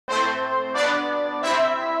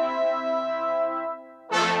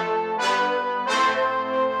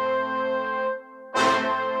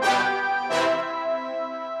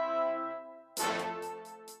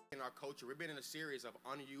series of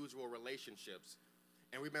unusual relationships,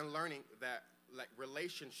 and we've been learning that like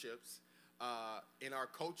relationships in our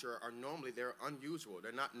culture are normally they're unusual.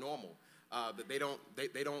 They're not normal. That they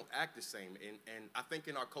don't act the same. And I think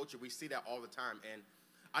in our culture we see that all the time. And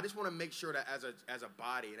I just want to make sure that as a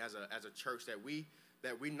body and as a church that we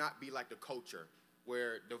not be like the culture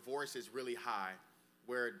where divorce is really high,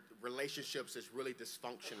 where relationships is really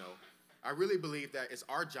dysfunctional. I really believe that it's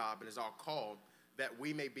our job and it's our call that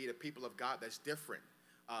we may be the people of God that's different.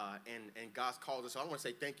 And God's called us. So I want to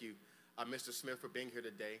say thank you, Mr. Smith, for being here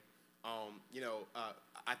today.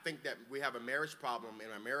 I think that we have a marriage problem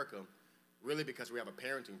in America really because we have a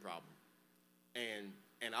parenting problem.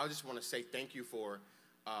 And I just want to say thank you for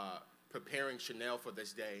preparing Chanel for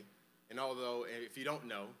this day. And although, if you don't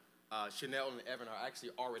know, Chanel and Evan are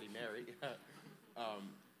actually already married.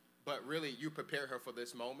 But really, you prepared her for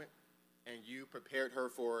this moment, and you prepared her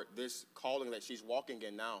for this calling that she's walking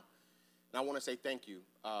in now. And I want to say thank you.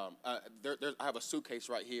 I have a suitcase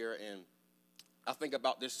right here, and I think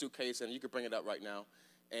about this suitcase, and you can bring it up right now.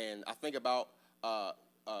 And I think about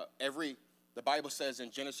the Bible says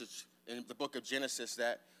in Genesis, in the book of Genesis,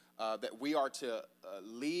 that we are to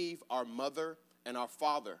leave our mother and our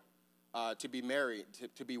father to be married,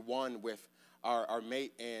 to be one with our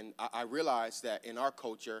mate. And I realize that in our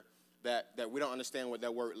culture that we don't understand what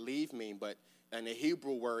that word leave mean, but in the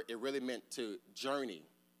Hebrew word, it really meant to journey,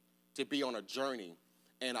 to be on a journey.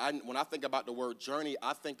 And when I think about the word journey,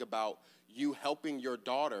 I think about you helping your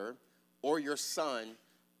daughter or your son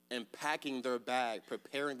and packing their bag,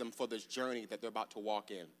 preparing them for this journey that they're about to walk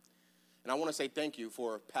in. And I want to say thank you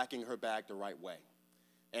for packing her bag the right way.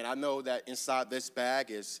 And I know that inside this bag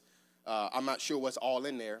is, I'm not sure what's all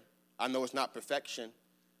in there. I know it's not perfection.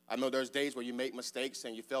 I know there's days where you make mistakes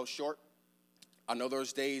and you fell short. I know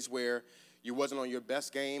there's days where you wasn't on your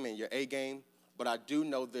best game and your A game. But I do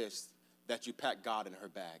know this, that you packed God in her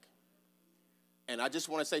bag. And I just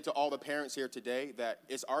want to say to all the parents here today that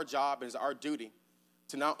it's our job and it's our duty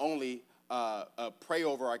to not only pray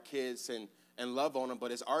over our kids and love on them,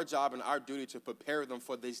 but it's our job and our duty to prepare them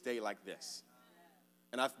for this day like this.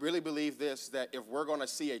 And I really believe this, that if we're going to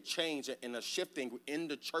see a change and a shifting in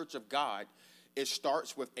the church of God, it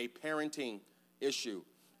starts with a parenting issue.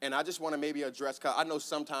 And I just want to maybe address, because I know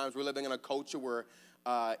sometimes we're living in a culture where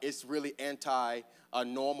it's really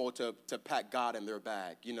anti-normal to pack God in their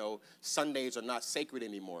bag. You know, Sundays are not sacred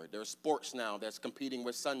anymore. There's sports now that's competing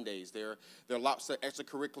with Sundays. There are lots of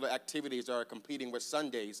extracurricular activities that are competing with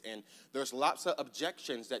Sundays. And there's lots of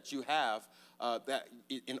objections that you have that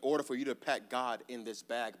in order for you to pack God in this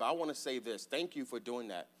bag. But I want to say this. Thank you for doing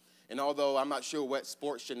that. And although I'm not sure what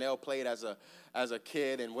sports Chanel played as a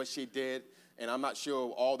kid and what she did, and I'm not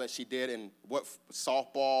sure all that she did and what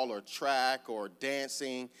softball or track or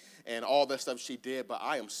dancing and all that stuff she did, but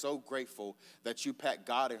I am so grateful that you packed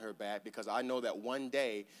God in her bag, because I know that one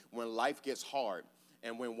day when life gets hard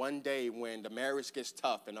and when the marriage gets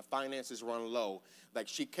tough and the finances run low, like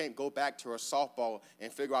she can't go back to her softball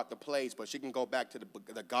and figure out the plays, but she can go back to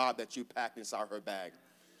the God that you packed inside her bag.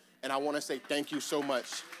 And I want to say thank you so much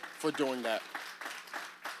for doing that.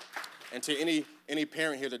 And to any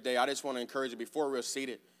parent here today, I just want to encourage you before we're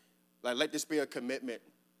seated, like let this be a commitment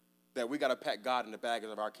that we got to pack God in the bags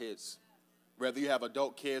of our kids. Whether you have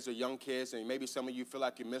adult kids or young kids, and maybe some of you feel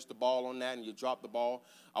like you missed the ball on that and you dropped the ball,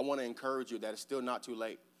 I want to encourage you that it's still not too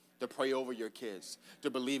late to pray over your kids,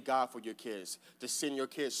 to believe God for your kids, to send your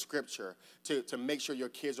kids scripture, to make sure your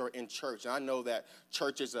kids are in church. And I know that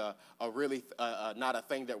church is a really not a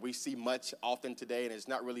thing that we see much often today, and it's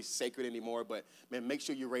not really sacred anymore, but man, make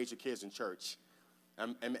sure you raise your kids in church.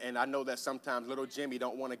 And I know that sometimes little Jimmy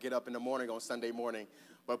don't want to get up in the morning on Sunday morning,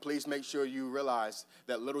 but please make sure you realize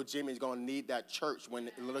that little Jimmy is going to need that church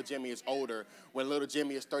when little Jimmy is older, when little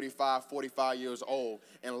Jimmy is 35, 45 years old,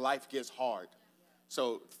 and life gets hard.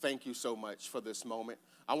 So thank you so much for this moment.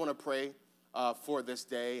 I want to pray for this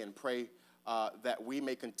day and pray that we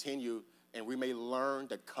may continue and we may learn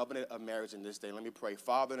the covenant of marriage in this day. Let me pray.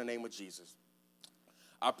 Father, in the name of Jesus,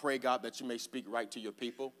 I pray, God, that you may speak right to your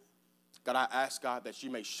people. God, I ask, God, that you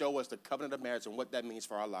may show us the covenant of marriage and what that means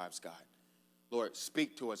for our lives, God. Lord,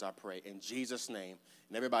 speak to us, I pray, in Jesus' name.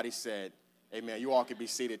 And everybody said, amen. You all can be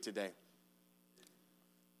seated today.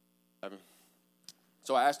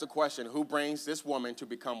 So I asked the question, who brings this woman to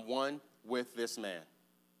become one with this man?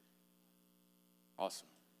 Awesome.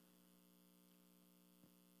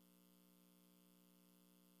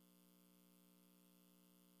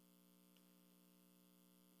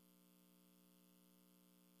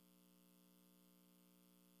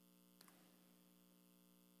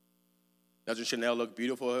 Doesn't Chanel look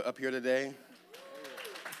beautiful up here today?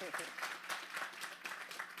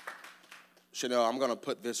 Chanel, I'm going to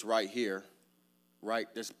put this right here,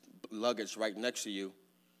 this luggage right next to you,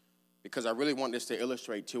 because I really want this to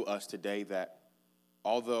illustrate to us today that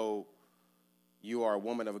although you are a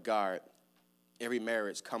woman of God, every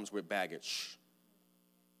marriage comes with baggage,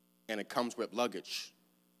 and it comes with luggage.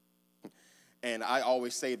 And I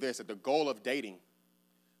always say this, that the goal of dating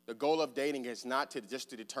is not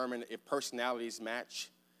just to determine if personalities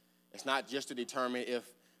match. It's not just to determine if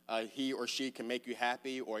he or she can make you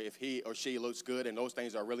happy or if he or she looks good, and those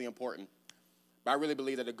things are really important. But I really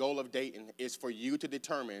believe that the goal of dating is for you to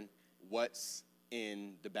determine what's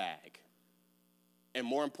in the bag. And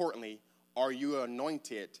more importantly, are you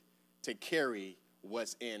anointed to carry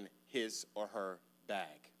what's in his or her bag?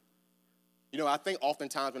 You know, I think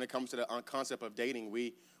oftentimes when it comes to the concept of dating,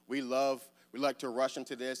 we like to rush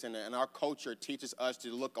into this, and our culture teaches us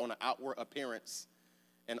to look on the outward appearance.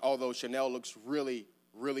 And although Chanel looks really,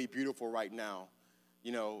 really beautiful right now,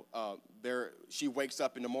 you know, she wakes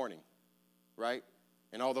up in the morning, right?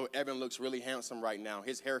 And although Evan looks really handsome right now,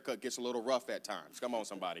 his haircut gets a little rough at times. Come on,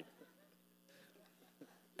 somebody.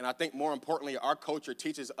 And I think more importantly, our culture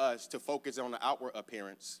teaches us to focus on the outward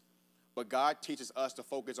appearance, but God teaches us to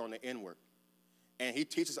focus on the inward. And he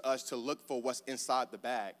teaches us to look for what's inside the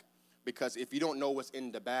bag, because if you don't know what's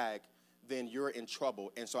in the bag, then you're in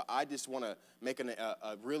trouble. And so I just want to make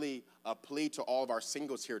a plea to all of our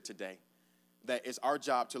singles here today, that it's our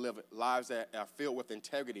job to live lives that are filled with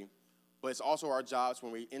integrity, but it's also our jobs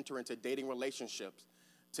when we enter into dating relationships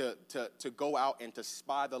to go out and to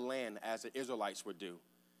spy the land as the Israelites would do,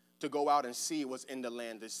 to go out and see what's in the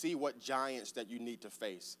land, to see what giants that you need to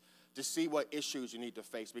face, to see what issues you need to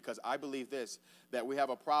face. Because I believe this, that we have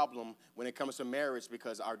a problem when it comes to marriage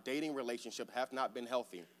because our dating relationship have not been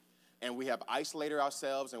healthy. And we have isolated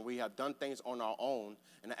ourselves and we have done things on our own.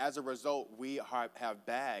 And as a result, we have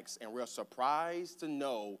bags and we're surprised to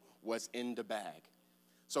know what's in the bag.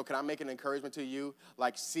 So can I make an encouragement to you?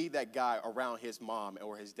 Like, see that guy around his mom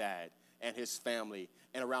or his dad and his family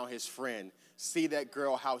and around his friend. See that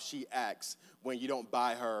girl, how she acts when you don't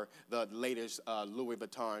buy her the latest Louis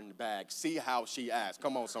Vuitton bag. See how she acts.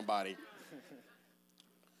 Come on, somebody.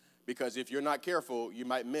 Because if you're not careful, you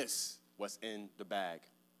might miss what's in the bag.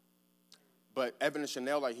 But Evan and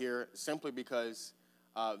Chanel are here simply because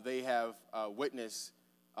they have witnessed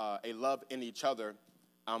a love in each other,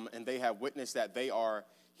 and they have witnessed that they are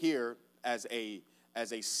here as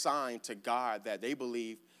a sign to God that they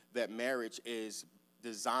believe that marriage is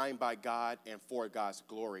designed by God and for God's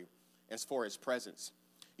glory and for his presence.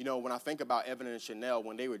 You know, when I think about Evan and Chanel,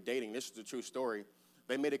 when they were dating, this is a true story,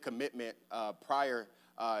 they made a commitment prior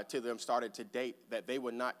to them starting to date that they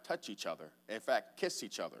would not touch each other. In fact, kiss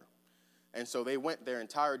each other. And so they went their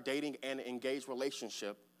entire dating and engaged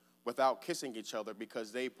relationship without kissing each other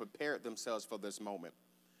because they prepared themselves for this moment.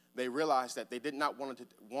 They realized that they did not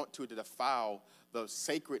want to defile the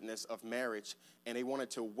sacredness of marriage, and they wanted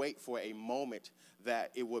to wait for a moment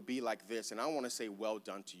that it would be like this. And I want to say well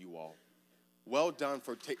done to you all. Well done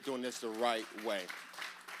for doing this the right way.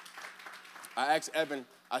 I asked Evan,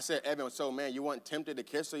 I said, Evan, so man, you weren't tempted to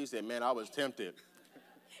kiss her? He said, man, I was tempted.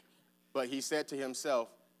 But he said to himself,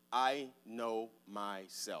 I know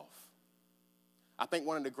myself. I think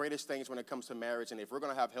one of the greatest things when it comes to marriage, and if we're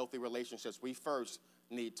going to have healthy relationships, we first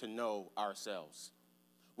need to know ourselves.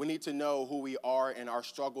 We need to know who we are and our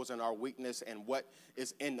struggles and our weakness and what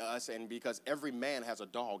is in us, and because every man has a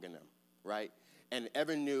dog in him, right? And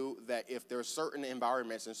Evan knew that if there are certain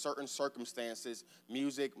environments and certain circumstances,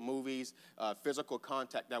 music, movies, physical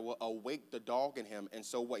contact that will awake the dog in him. And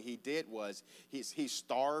so what he did was he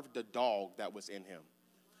starved the dog that was in him.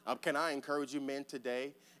 Can I encourage you men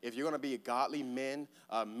today, if you're going to be godly men,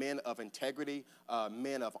 men of integrity,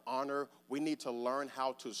 men of honor, we need to learn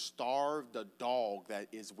how to starve the dog that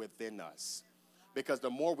is within us. Because the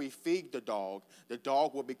more we feed the dog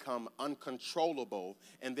will become uncontrollable.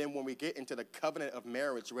 And then when we get into the covenant of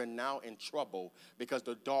marriage, we're now in trouble because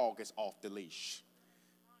the dog is off the leash.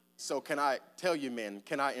 So can I tell you, men,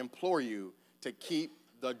 can I implore you to keep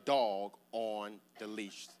the dog on the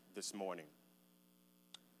leash this morning?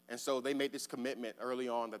 And so they made this commitment early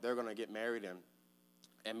on that they're going to get married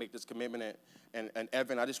and make this commitment. And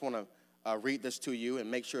Evan, I just want to read this to you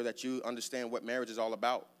and make sure that you understand what marriage is all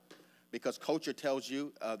about. Because culture tells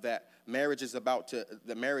you that marriage is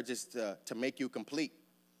to make you complete.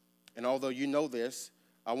 And although you know this,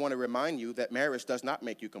 I want to remind you that marriage does not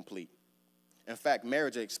make you complete. In fact,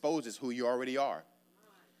 marriage exposes who you already are.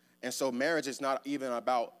 And so marriage is not even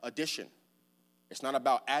about addition. It's not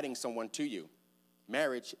about adding someone to you.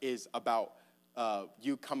 Marriage is about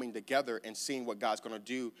you coming together and seeing what God's going to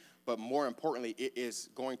do. But more importantly, it is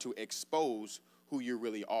going to expose who you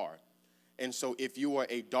really are. And so if you were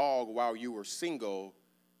a dog while you were single,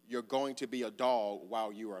 you're going to be a dog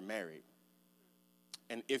while you are married.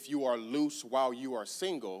 And if you are loose while you are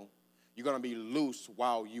single, you're going to be loose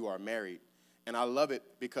while you are married. And I love it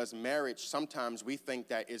because marriage, sometimes we think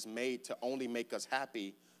that is made to only make us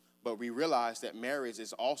happy, but we realize that marriage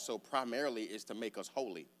is also primarily is to make us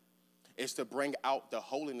holy. It's to bring out the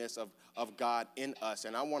holiness of God in us.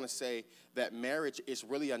 And I want to say that marriage is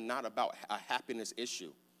really not about a happiness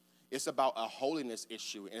issue. It's about a holiness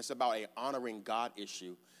issue, and it's about an honoring God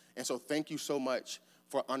issue. And so thank you so much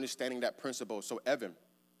for understanding that principle. So Evan,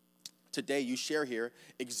 today you share here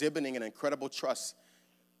exhibiting an incredible trust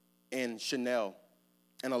in Chanel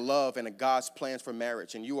and a love and a God's plans for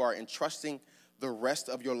marriage. And you are entrusting the rest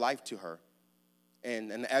of your life to her.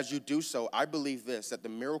 And as you do so, I believe this, that the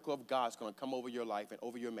miracle of God is going to come over your life and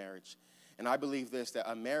over your marriage. And I believe this, that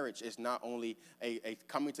a marriage is not only a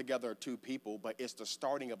coming together of two people, but it's the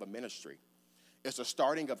starting of a ministry. It's the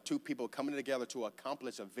starting of two people coming together to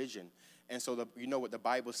accomplish a vision. And so you know what the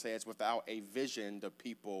Bible says, without a vision, the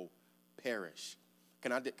people perish.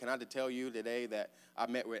 Can I tell you today that I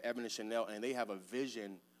met with Evan and Chanel, and they have a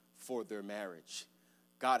vision for their marriage.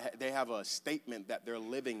 They have a statement that they're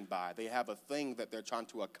living by. They have a thing that they're trying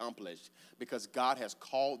to accomplish because God has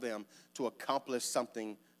called them to accomplish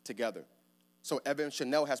something together. So Evan,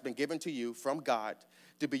 Chanel has been given to you from God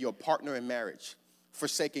to be your partner in marriage,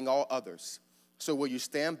 forsaking all others. So will you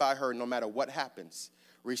stand by her no matter what happens,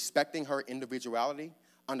 respecting her individuality,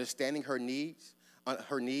 understanding her needs,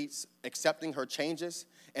 accepting her changes,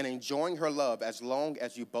 and enjoying her love as long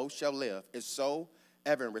as you both shall live? If so,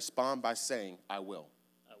 Evan, respond by saying, I will.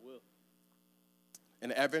 I will.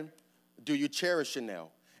 And Evan, do you cherish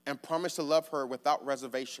Chanel and promise to love her without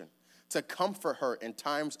reservation, to comfort her in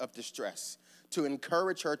times of distress, to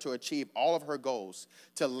encourage her to achieve all of her goals,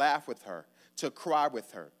 to laugh with her, to cry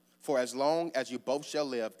with her, for as long as you both shall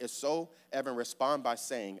live? If so, Evan, respond by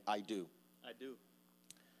saying, I do. I do.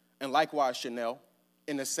 And likewise, Chanel,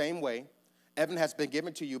 in the same way, Evan has been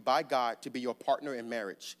given to you by God to be your partner in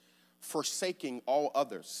marriage, forsaking all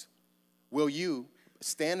others. Will you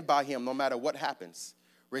stand by him no matter what happens,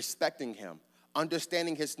 respecting him,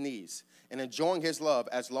 understanding his needs, and enjoying his love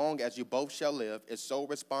as long as you both shall live? If so,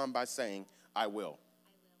 respond by saying, I will. I will.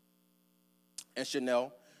 And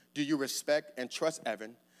Chanel, do you respect and trust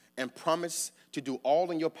Evan and promise to do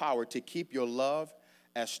all in your power to keep your love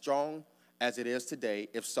as strong as it is today?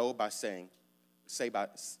 If so, start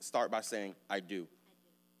by saying, I do.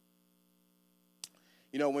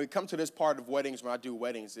 You know, when we come to this part of weddings, when I do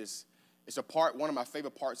weddings, it's one of my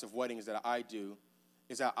favorite parts of weddings that I do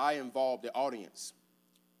is that I involve the audience.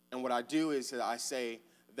 And what I do is that I say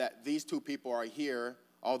that these two people are here,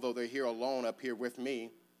 although they're here alone up here with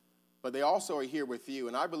me, but they also are here with you.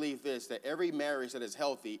 And I believe this, that every marriage that is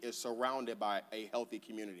healthy is surrounded by a healthy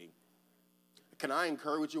community. Can I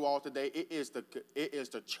encourage you all today? It is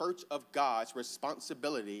the church of God's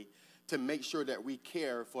responsibility to make sure that we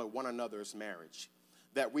care for one another's marriage,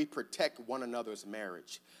 that we protect one another's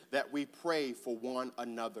marriage, that we pray for one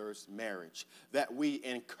another's marriage, that we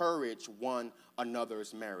encourage one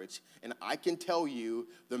another's marriage. And I can tell you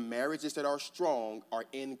the marriages that are strong are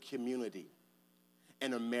in community.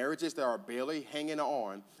 And the marriages that are barely hanging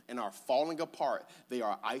on and are falling apart, they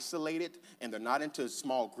are isolated, and they're not into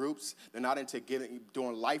small groups. They're not into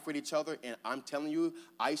doing life with each other. And I'm telling you,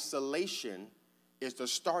 isolation is the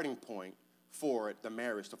starting point for the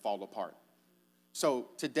marriage to fall apart. So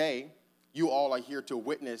today, you all are here to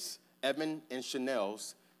witness Evan and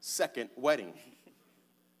Chanel's second wedding.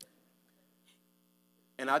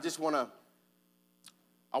 And I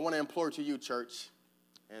want to implore to you, church,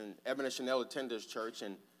 and Evan and Chanel attend this church,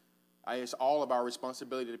 and it's all of our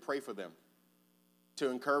responsibility to pray for them, to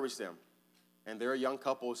encourage them. And they're a young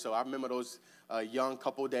couple, so I remember those young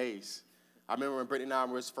couple days. I remember when Brittany and I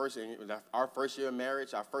was our first year of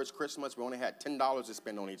marriage, our first Christmas, we only had $10 to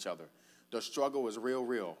spend on each other. The struggle was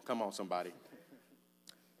real. Come on, somebody.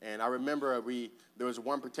 And I remember there was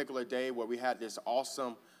one particular day where we had this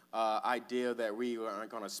awesome idea that we were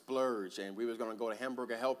going to splurge, and we was going to go to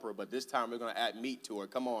Hamburger Helper, but this time we're going to add meat to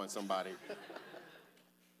it. Come on, somebody.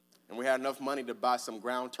 And we had enough money to buy some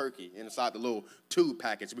ground turkey inside the little tube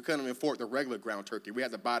package. We couldn't even afford the regular ground turkey. We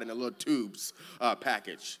had to buy it in the little tubes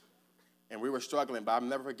package. And we were struggling, but I'll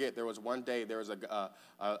never forget, there was one day, there was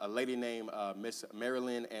a lady named Miss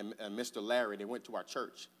Marilyn and Mr. Larry. They went to our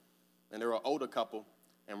church, and they were an older couple,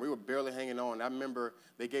 and we were barely hanging on. I remember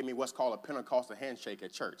they gave me what's called a Pentecostal handshake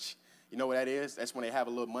at church. You know what that is? That's when they have a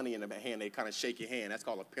little money in their hand. They kind of shake your hand. That's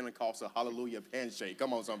called a Pentecostal hallelujah handshake.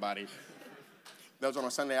 Come on, somebody. That was on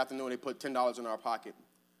a Sunday afternoon. They put $10 in our pocket.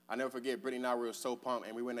 I never forget, Brittany and I were so pumped,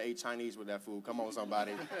 and we went to eat Chinese with that food. Come on,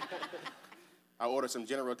 somebody. I ordered some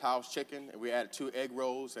General Tso's chicken, and we added 2 egg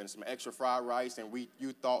rolls and some extra fried rice, and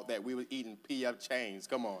you thought that we were eating P.F. Chang's.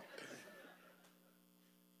 Come on.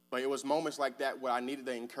 But it was moments like that where I needed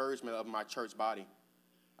the encouragement of my church body.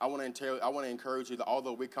 I want to encourage you that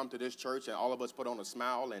although we come to this church and all of us put on a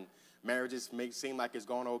smile and marriages make seem like it's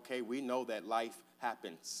going okay, we know that life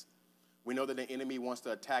happens. We know that the enemy wants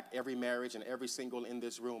to attack every marriage and every single in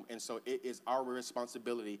this room. And so it is our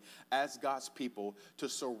responsibility as God's people to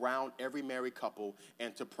surround every married couple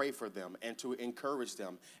and to pray for them and to encourage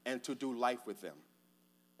them and to do life with them.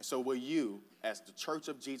 And so will you, as the Church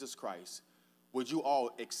of Jesus Christ, would you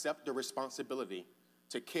all accept the responsibility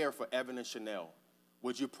to care for Evan and Chanel?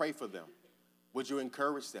 Would you pray for them? Would you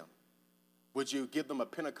encourage them? Would you give them a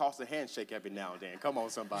Pentecostal handshake every now and then? Come on,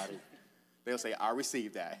 somebody. They'll say, I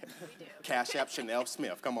received that. Cash App Chanel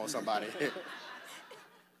Smith. Come on, somebody.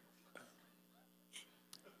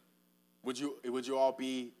 Would you all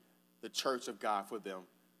be the church of God for them?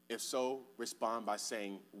 If so, respond by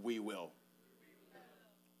saying, we will.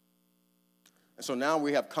 And so now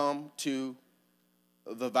we have come to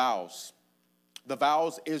the vows. The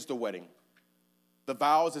vows is the wedding. The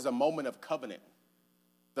vows is a moment of covenant.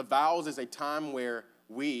 The vows is a time where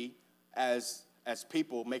we, as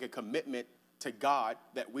people, make a commitment to God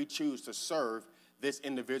that we choose to serve this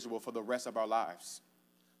individual for the rest of our lives.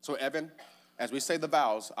 So, Evan, as we say the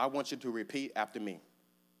vows, I want you to repeat after me.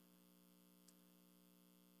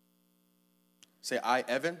 Say, I,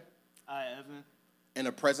 Evan. I, Evan. In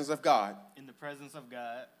the presence of God. In the presence of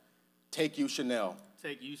God. Take you, Chanel.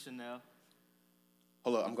 Take you, Chanel.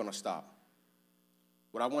 Hold up, I'm going to stop.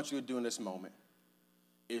 What I want you to do in this moment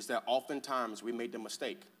is that oftentimes we make the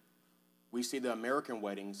mistake. We see the American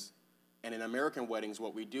weddings, and in American weddings,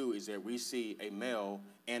 what we do is that we see a male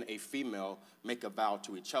and a female make a vow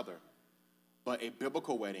to each other. But a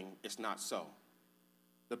biblical wedding is not so.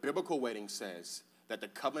 The biblical wedding says that the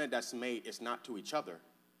covenant that's made is not to each other,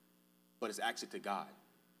 but it's actually to God.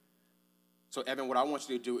 So, Evan, what I want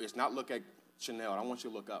you to do is not look at Chanel. I want you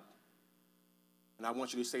to look up. And I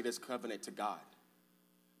want you to say this covenant to God.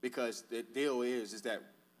 Because the deal is that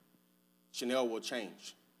Chanel will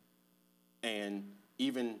change. And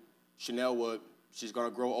even Chanel she's going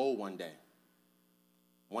to grow old one day.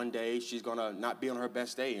 One day she's going to not be on her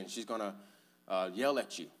best day, and she's going to yell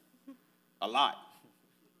at you a lot.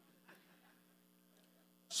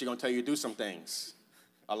 She's going to tell you to do some things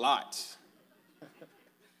a lot.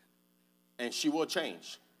 And she will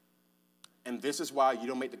change. And this is why you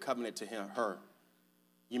don't make the covenant to her.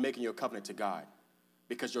 You're making your covenant to God.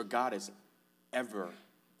 Because your God is ever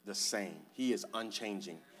the same. He is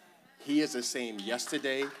unchanging. He is the same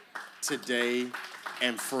yesterday, today,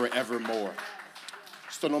 and forevermore.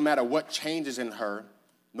 So no matter what changes in her,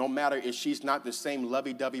 no matter if she's not the same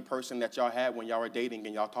lovey-dovey person that y'all had when y'all were dating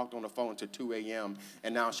and y'all talked on the phone till 2 a.m.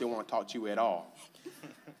 and now she don't want to talk to you at all.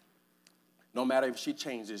 No matter if she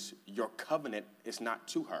changes, your covenant is not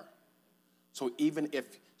to her. So even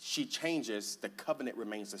if she changes, the covenant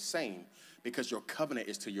remains the same because your covenant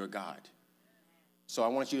is to your God. So I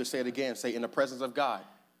want you to say it again. Say, in the presence of God.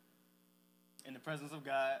 In the presence of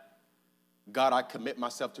God. God, I commit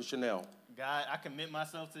myself to Chanel. God, I commit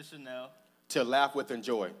myself to Chanel. To laugh with and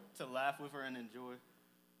enjoy. To laugh with her and enjoy.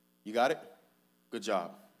 You got it? Good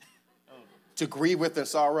job. Oh. To grieve with and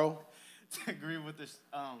sorrow. To grieve with the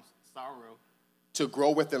sorrow. To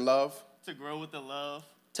grow with and love. To grow with the love.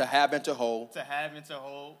 To have and to hold. To have and to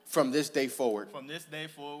hold. From this day forward. From this day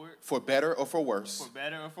forward. For better or for worse. For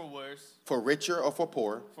better or for worse. For richer or for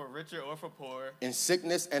poor. For richer or for poorer. In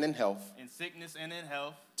sickness and in health. In sickness and in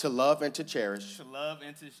health. To love and to cherish. To love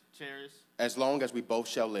and to cherish. As long as we both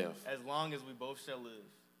shall live. As long as we both shall live.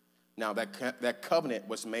 Now that covenant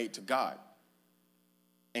was made to God.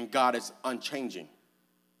 And God is unchanging.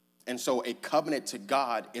 And so a covenant to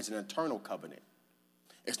God is an eternal covenant.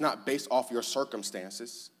 It's not based off your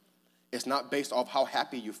circumstances. It's not based off how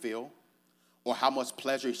happy you feel or how much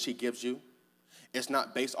pleasure she gives you. It's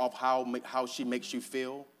not based off how she makes you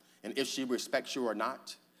feel and if she respects you or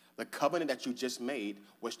not. The covenant that you just made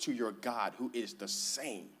was to your God, who is the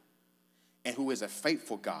same and who is a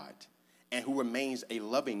faithful God and who remains a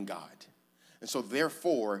loving God. And so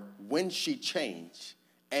therefore, when she changes,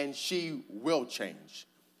 and she will change,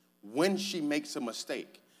 when she makes a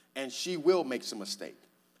mistake, and she will make some mistake,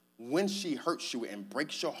 when she hurts you and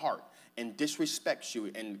breaks your heart and disrespects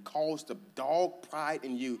you and calls the dog pride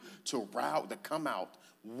in you to come out,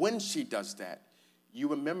 when she does that, you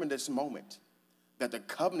remember this moment that the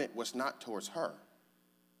covenant was not towards her.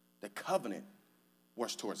 The covenant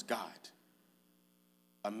was towards God.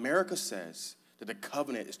 America says that the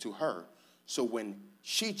covenant is to her. So when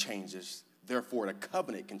she changes, therefore the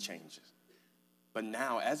covenant can change. But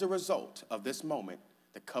now, as a result of this moment,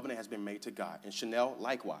 the covenant has been made to God. And Chanel,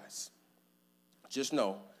 likewise, just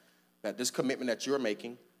know that this commitment that you're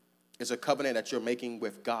making is a covenant that you're making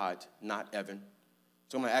with God, not Evan.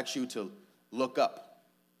 So I'm going to ask you to look up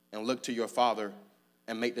and look to your father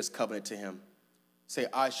and make this covenant to him. Say,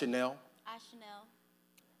 I, Chanel,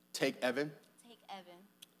 take Evan,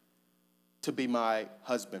 to be my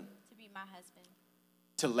husband,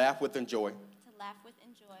 to laugh with and joy,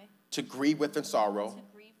 to grieve with and sorrow,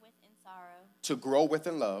 to grow with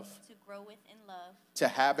and love, to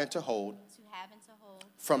have and to hold,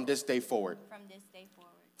 from this day forward,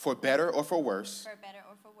 for better or for worse,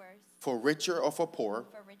 for richer or for poorer,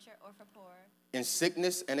 in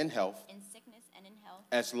sickness and in health,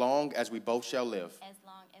 as long as we both shall live.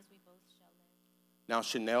 Now,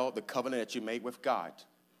 Chanel, the covenant that you made with God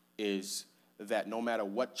is that no matter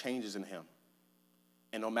what changes in him,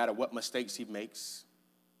 and no matter what mistakes he makes,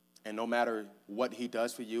 and no matter what he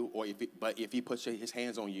does for you, but if he puts his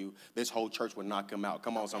hands on you, this whole church will knock him out.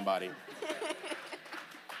 Come on, somebody.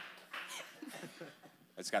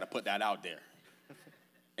 I just got to put that out there.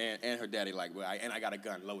 And her daddy like, well, I got a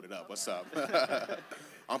gun loaded up. What's up?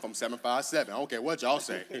 I'm from 757. I don't care what y'all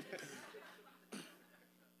say.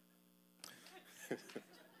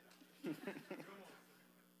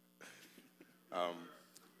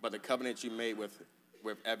 But the covenant you made with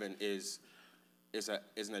Evan is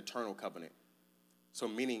an eternal covenant. So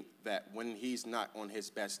meaning that when he's not on his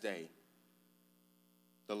best day,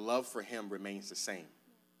 the love for him remains the same.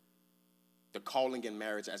 The calling in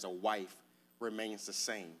marriage as a wife remains the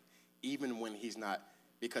same, even when he's not,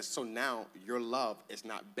 because so now your love is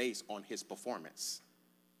not based on his performance.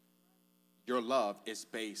 Your love is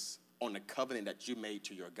based on the covenant that you made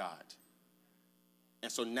to your God.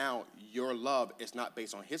 And so now your love is not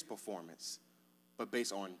based on his performance, but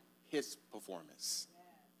based on his performance.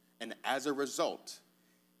 And as a result,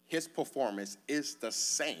 his performance is the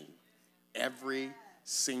same every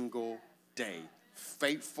single day.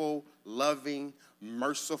 Faithful, loving,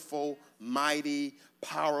 merciful, mighty,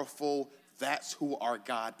 powerful. That's who our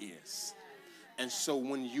God is. And so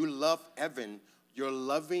when you love Evan, you're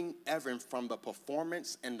loving Evan from the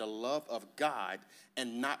performance and the love of God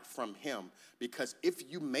and not from him. Because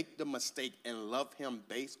if you make the mistake and love him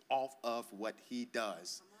based off of what he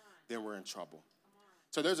does, then we're in trouble.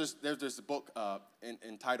 So there's this book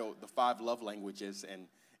entitled The 5 Love Languages, and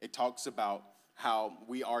it talks about how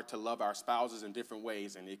we are to love our spouses in different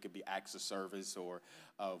ways, and it could be acts of service or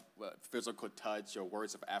physical touch or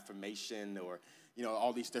words of affirmation or,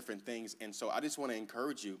 all these different things. And so I just want to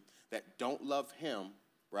encourage you that don't love him,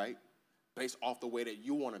 right, based off the way that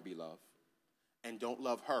you want to be loved, and don't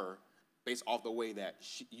love her based off the way that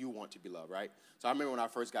you want to be loved, right? So I remember when I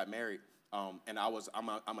first got married, and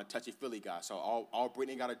I'm a touchy-feely guy, so all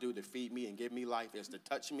Brittany got to do to feed me and give me life is to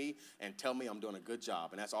touch me and tell me I'm doing a good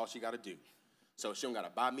job, and that's all she got to do. So she don't got to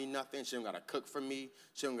buy me nothing. She don't got to cook for me.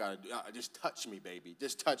 She don't got to just touch me, baby.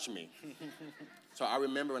 Just touch me. So I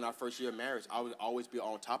remember in our first year of marriage, I would always be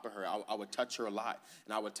on top of her. I would touch her a lot,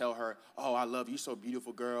 and I would tell her, oh, I love you, so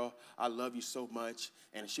beautiful, girl. I love you so much.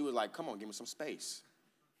 And she was like, come on, give me some space.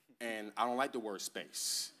 And I don't like the word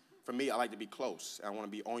space. For me, I like to be close. I want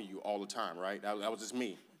to be on you all the time, right? That was just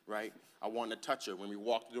me, right? I wanted to touch her. When we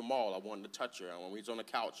walked through the mall, I wanted to touch her. And when we was on the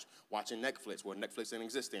couch watching Netflix, well, Netflix didn't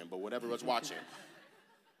exist then, but whatever I was watching,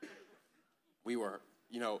 we were,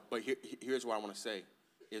 but here's what I want to say,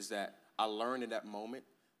 is that I learned in that moment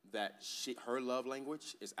that her love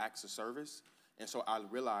language is acts of service. And so I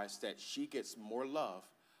realized that she gets more love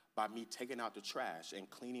by me taking out the trash and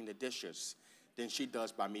cleaning the dishes than she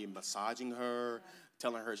does by me massaging her,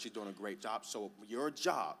 telling her she's doing a great job. So your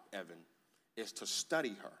job, Evan, is to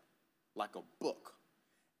study her like a book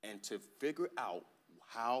and to figure out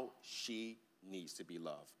how she needs to be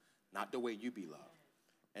loved, not the way you be loved.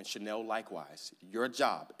 And Chanel, likewise, your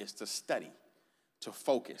job is to study, to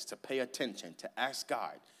focus, to pay attention, to ask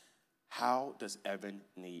God, how does Evan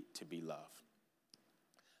need to be loved?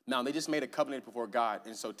 Now, they just made a covenant before God,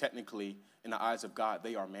 and so technically, in the eyes of God,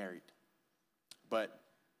 they are married. But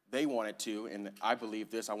they wanted to, and I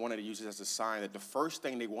believe this, I wanted to use this as a sign that the first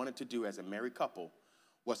thing they wanted to do as a married couple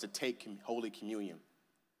was to take Holy Communion.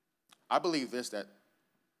 I believe this, that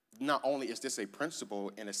not only is this a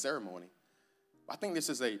principle in a ceremony, I think this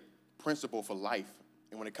is a principle for life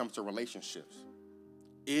and when it comes to relationships.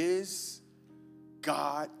 Is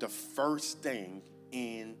God the first thing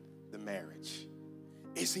in the marriage?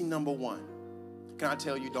 Is he number one? Can I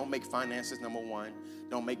tell you, don't make finances number one.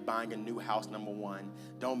 Don't make buying a new house number one.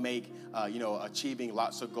 Don't make, achieving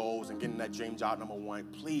lots of goals and getting that dream job number one.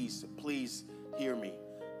 Please, please hear me.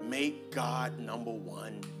 Make God number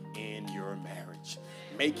one in your marriage.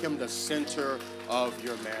 Make him the center of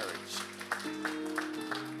your marriage.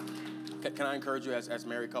 Can I encourage you as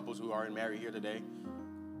married couples who are married here today?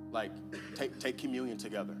 Like, take communion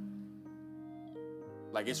together.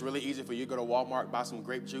 Like, it's really easy for you to go to Walmart, buy some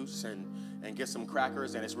grape juice and get some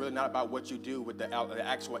crackers, and it's really not about what you do with the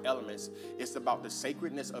actual elements. It's about the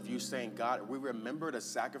sacredness of you saying, God, we remember the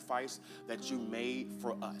sacrifice that you made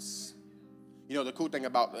for us. You know, the cool thing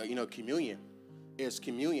about, communion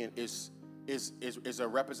is a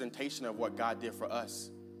representation of what God did for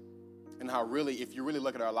us. And how really, if you really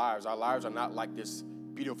look at our lives are not like this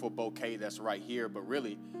beautiful bouquet that's right here, but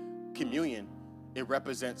really, communion, it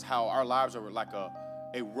represents how our lives are like a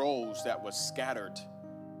rose that was scattered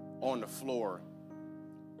on the floor.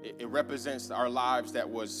 It represents our lives that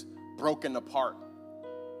was broken apart.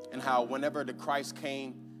 And how whenever the Christ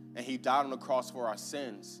came and he died on the cross for our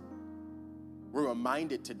sins, we're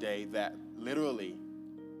reminded today that literally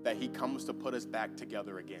that he comes to put us back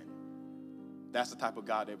together again. That's the type of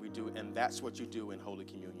God that we do, and that's what you do in Holy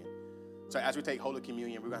Communion. So as we take Holy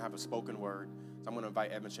Communion, we're going to have a spoken word. So I'm going to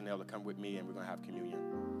invite Evan Chanel to come with me, and we're going to have communion.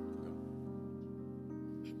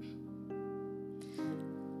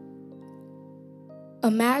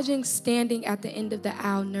 Imagine standing at the end of the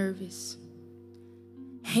aisle nervous,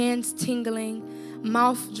 hands tingling,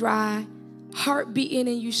 mouth dry, heart beating,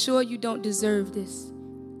 and you sure you don't deserve this.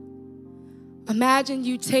 Imagine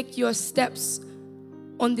you take your steps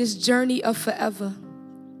on this journey of forever.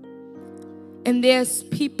 And there's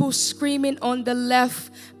people screaming on the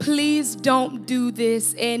left, please don't do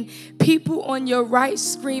this. And people on your right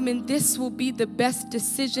screaming, this will be the best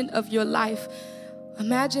decision of your life.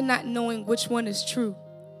 Imagine not knowing which one is true.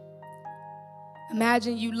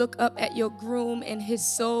 Imagine you look up at your groom and his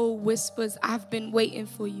soul whispers, I've been waiting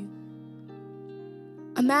for you.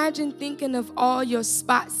 Imagine thinking of all your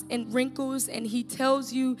spots and wrinkles and he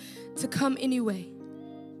tells you to come anyway.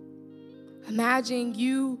 Imagine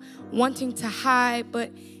you wanting to hide, but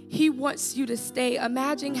he wants you to stay.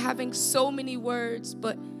 Imagine having so many words,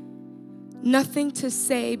 but nothing to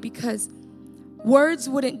say because words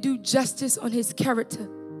wouldn't do justice on his character.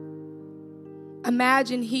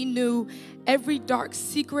 Imagine he knew every dark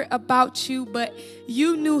secret about you, but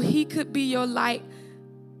you knew he could be your light.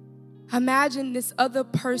 Imagine this other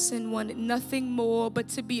person wanted nothing more but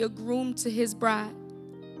to be a groom to his bride.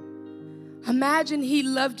 Imagine he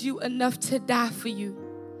loved you enough to die for you,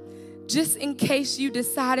 just in case you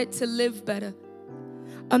decided to live better.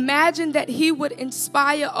 Imagine that he would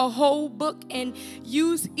inspire a whole book and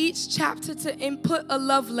use each chapter to input a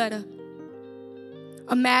love letter.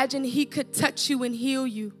 Imagine he could touch you and heal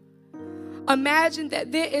you. Imagine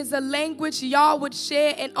that there is a language y'all would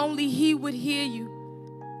share and only he would hear you.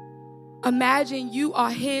 Imagine you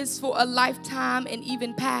are his for a lifetime and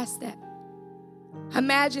even past that.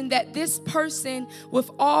 Imagine that this person with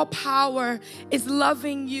all power is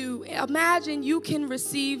loving you. Imagine you can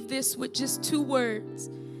receive this with just 2 words.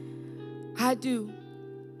 I do.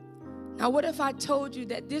 Now, what if I told you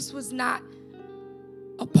that this was not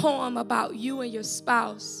a poem about you and your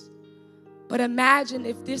spouse, but imagine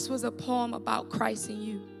if this was a poem about Christ and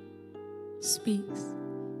you? Speaks.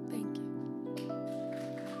 Thank you.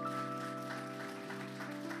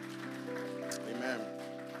 Amen.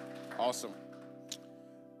 Awesome.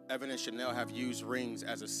 Evan and Chanel have used rings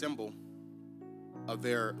as a symbol of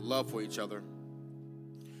their love for each other.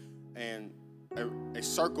 And a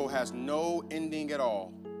circle has no ending at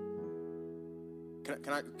all.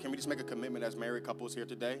 Can we just make a commitment as married couples here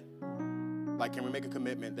today? Like, can we make a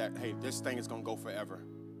commitment that, hey, this thing is going to go forever.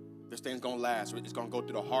 This thing's going to last. It's going to go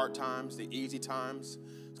through the hard times, the easy times.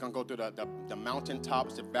 It's going to go through the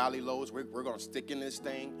mountaintops, the valley lows. We're going to stick in this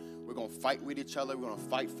thing. We're going to fight with each other. We're going to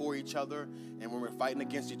fight for each other. And when we're fighting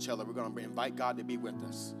against each other, we're going to invite God to be with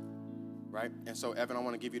us. Right? And so, Evan, I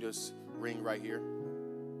want to give you this ring right here.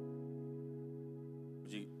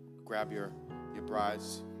 Would you grab your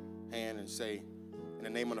bride's hand and say, in the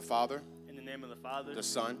name of the Father, In the name of the Father, the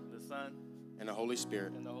Son, and the Holy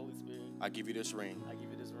Spirit, I give you this ring I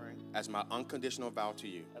give you this ring as my unconditional vow to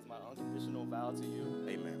you. as my unconditional vow to you.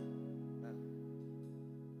 Amen.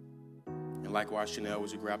 And likewise, Chanel,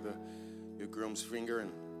 would you grab your groom's finger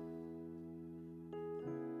and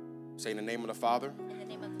say, in the name of the Father, In the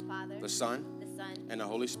name of the Father, the Son, and the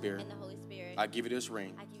Holy Spirit, and the Holy Spirit, I give you this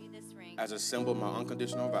ring I give you this ring as a symbol of my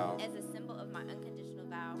unconditional vow as a symbol of my unconditional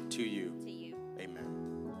vow to you. to you. Amen.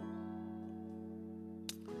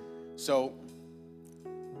 So,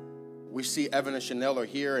 we see Evan and Chanel are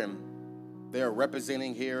here, and they are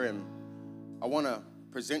representing here, and I want to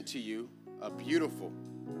present to you a beautiful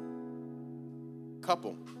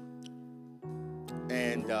couple.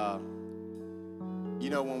 And, you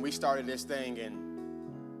know, when we started this thing, and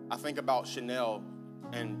I think about Chanel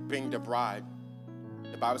and being the bride,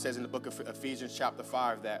 the Bible says in the book of Ephesians chapter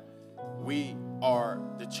 5 that we are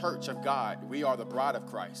the church of God. We are the bride of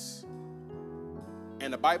Christ.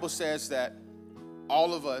 And the Bible says that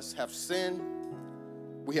all of us have sinned.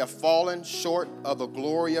 We have fallen short of the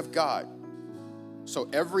glory of God. So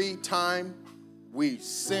every time we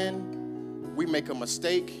sin, we make a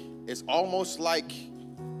mistake, it's almost like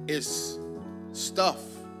it's stuff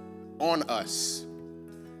on us.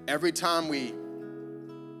 Every time we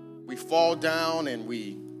fall down and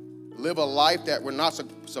we live a life that we're not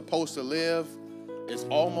supposed to live, it's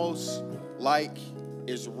almost like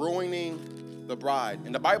it's ruining the bride.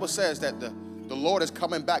 And the Bible says that the Lord is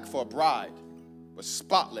coming back for a bride, but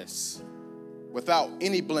spotless, without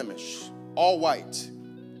any blemish, all white.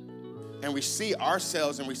 And we see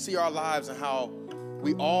ourselves and we see our lives and how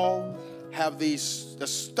we all have the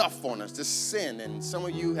stuff on us, this sin. And some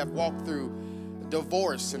of you have walked through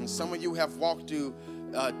divorce, and some of you have walked through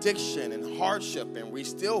addiction and hardship, and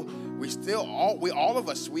all of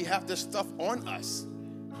us, we have this stuff on us.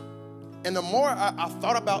 And the more I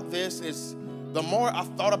thought about this, the more I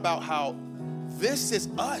thought about how this is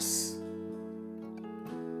us.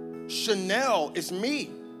 Chanel is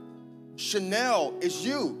me. Chanel is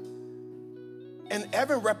you. And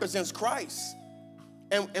Evan represents Christ.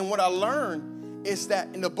 And what I learned is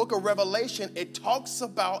that in the book of Revelation, it talks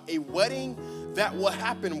about a wedding that will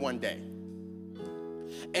happen one day.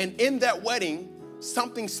 And in that wedding,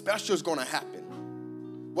 something special is going to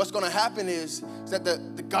happen. What's going to happen is that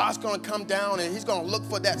the God's going to come down and he's going to look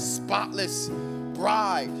for that spotless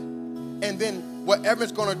bride. And then what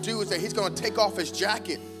Evan's going to do is that he's going to take off his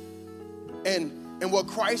jacket. And what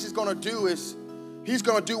Christ is going to do is he's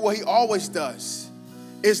going to do what he always does,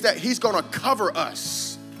 is that he's going to cover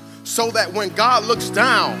us so that when God looks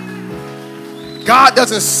down, God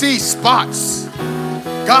doesn't see spots.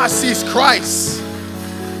 God sees Christ.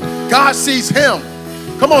 God sees him.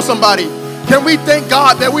 Come on, somebody. Can we thank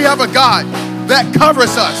God that we have a God that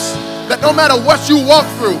covers us? That no matter what you walk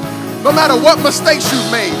through, no matter what mistakes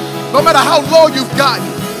you've made, no matter how low you've gotten,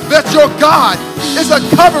 that your God is a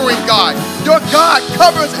covering God. Your God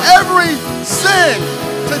covers every sin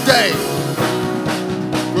today.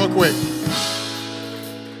 Real quick.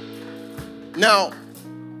 Now,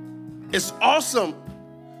 it's awesome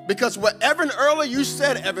because whatever earlier you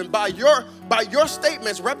said, Evan, by your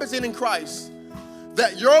statements representing Christ,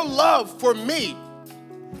 that your love for me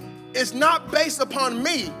is not based upon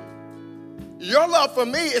me. Your love for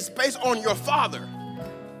me is based on your Father.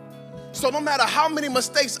 So no matter how many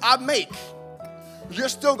mistakes I make, you're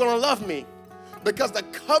still going to love me. Because the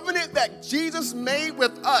covenant that Jesus made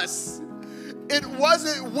with us, it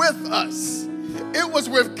wasn't with us. It was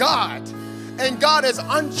with God. And God is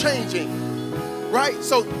unchanging. Right?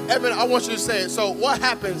 So, Evan, I want you to say it. So what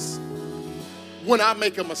happens when I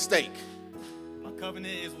make a mistake? My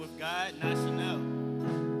covenant is with God, not Chanel.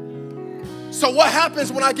 So what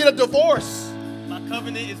happens when I get a divorce? My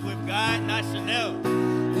covenant is with God, not Chanel.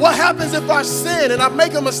 What happens if I sin and I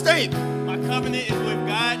make a mistake? My covenant is with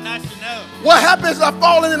God, not Chanel. What happens if I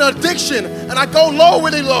fall in an addiction and I go low,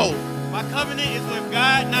 really low? My covenant is with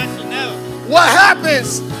God, not Chanel. What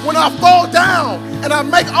happens when I fall down and I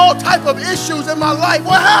make all type of issues in my life?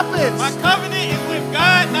 What happens? My covenant is with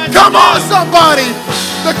God, not Come Chanel. on, somebody.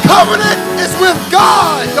 The covenant is with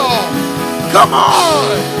God, y'all. Come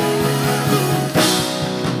on.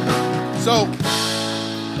 So,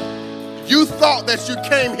 you thought that you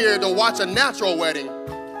came here to watch a natural wedding,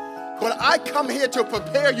 but I come here to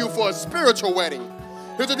prepare you for a spiritual wedding.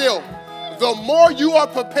 Here's the deal. The more you are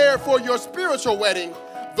prepared for your spiritual wedding,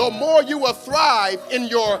 the more you will thrive in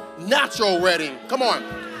your natural wedding. Come on.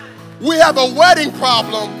 We have a wedding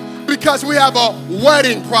problem because we have a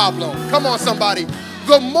wedding problem. Come on, somebody.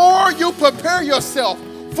 The more you prepare yourself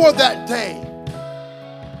for that day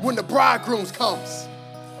when the bridegroom comes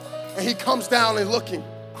and he comes down and looking,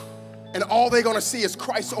 and all they're going to see is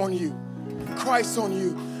Christ on you. Christ on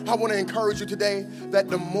you. I want to encourage you today that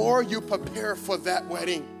the more you prepare for that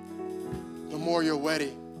wedding, the more you're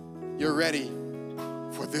ready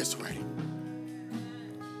for this wedding.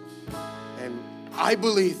 And I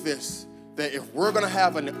believe this, that if we're going to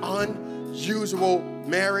have an unusual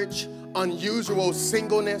marriage, unusual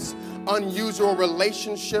singleness, unusual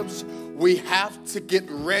relationships, we have to get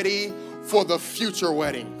ready for the future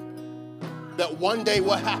wedding. That one day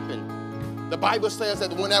will happen. The Bible says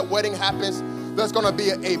that when that wedding happens, there's going to be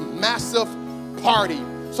a massive party.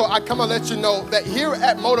 So I come and let you know that here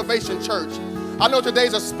at Motivation Church, I know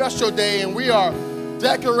today's a special day and we are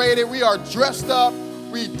decorated, we are dressed up,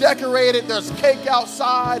 we decorated, there's cake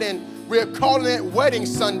outside, and we're calling it Wedding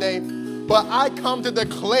Sunday. But I come to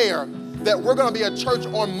declare that we're going to be a church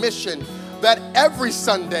on mission, that every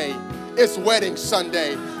Sunday is Wedding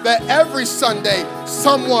Sunday, that every Sunday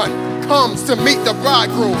someone comes to meet the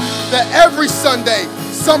bridegroom, that every Sunday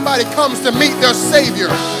somebody comes to meet their Savior,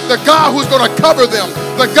 the God who's going to cover them,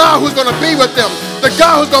 the God who's going to be with them, the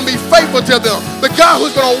God who's going to be faithful to them, the God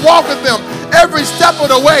who's going to walk with them every step of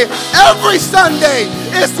the way. Every Sunday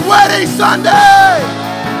is Wedding Sunday.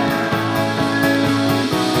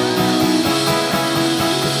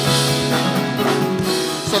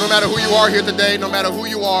 So no matter who you are here today, no matter who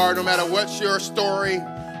you are, no matter what's your story,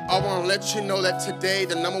 I want to let you know that today,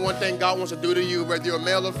 the number one thing God wants to do to you, whether you're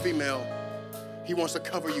male or female, He wants to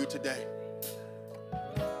cover you today.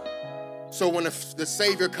 So when the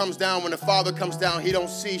Savior comes down, when the Father comes down, He don't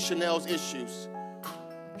see Chanel's issues.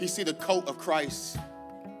 He see the coat of Christ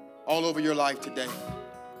all over your life today.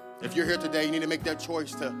 If you're here today, you need to make that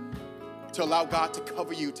choice to allow God to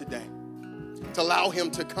cover you today, to allow Him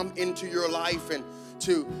to come into your life and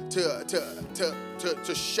to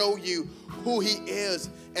show you who He is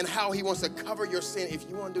and how He wants to cover your sin. If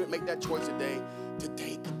you want to do it, make that choice today.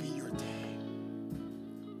 Today could be your day.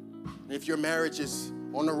 And if your marriage is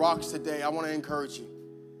on the rocks today, I want to encourage you.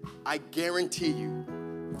 I guarantee you,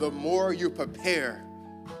 the more you prepare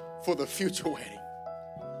for the future wedding,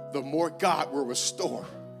 the more God will restore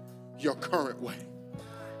your current wedding.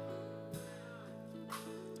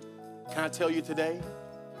 Can I tell you today,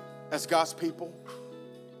 as God's people,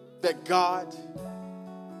 that God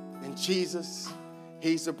and Jesus,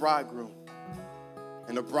 He's the bridegroom.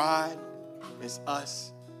 And the bride is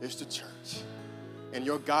us, is the church. And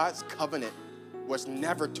your God's covenant was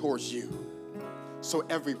never towards you. So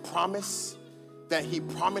every promise that He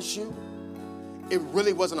promised you, it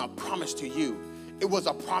really wasn't a promise to you. It was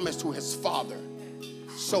a promise to His Father.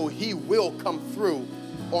 So He will come through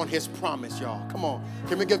on His promise, y'all. Come on.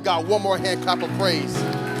 Can we give God one more hand clap of praise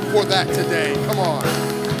for that today? Come on.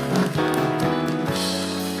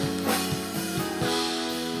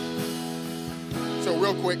 So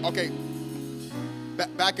real quick, okay,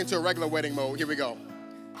 back into regular wedding mode. Here we go.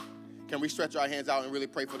 Can we stretch our hands out and really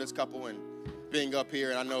pray for this couple and being up here?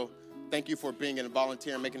 And I know, thank you for being a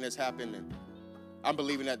volunteer and making this happen. And I'm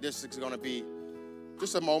believing that this is going to be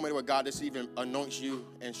just a moment where God just even anoints you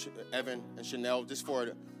and Evan and Chanel just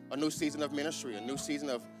for a new season of ministry, a new season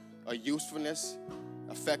of usefulness,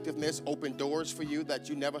 effectiveness, open doors for you that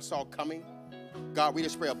you never saw coming. God, we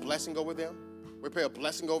just pray a blessing over them. We pray a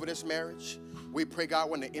blessing over this marriage. We pray, God,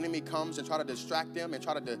 when the enemy comes and try to distract them and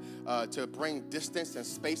try to bring distance and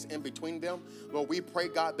space in between them, Lord, we pray,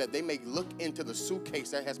 God, that they may look into the suitcase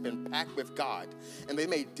that has been packed with God, and they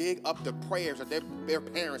may dig up the prayers that their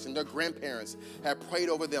parents and their grandparents have prayed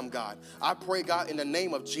over them, God. I pray, God, in the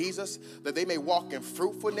name of Jesus, that they may walk in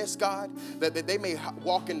fruitfulness, God, that they may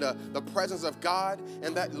walk in the presence of God,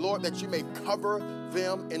 and that, Lord, that you may cover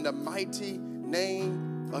them in the mighty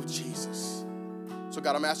name of Jesus. So,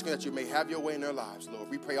 God, I'm asking that you may have your way in their lives, Lord.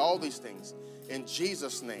 We pray all these things in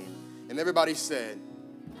Jesus' name. And everybody said,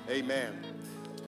 amen.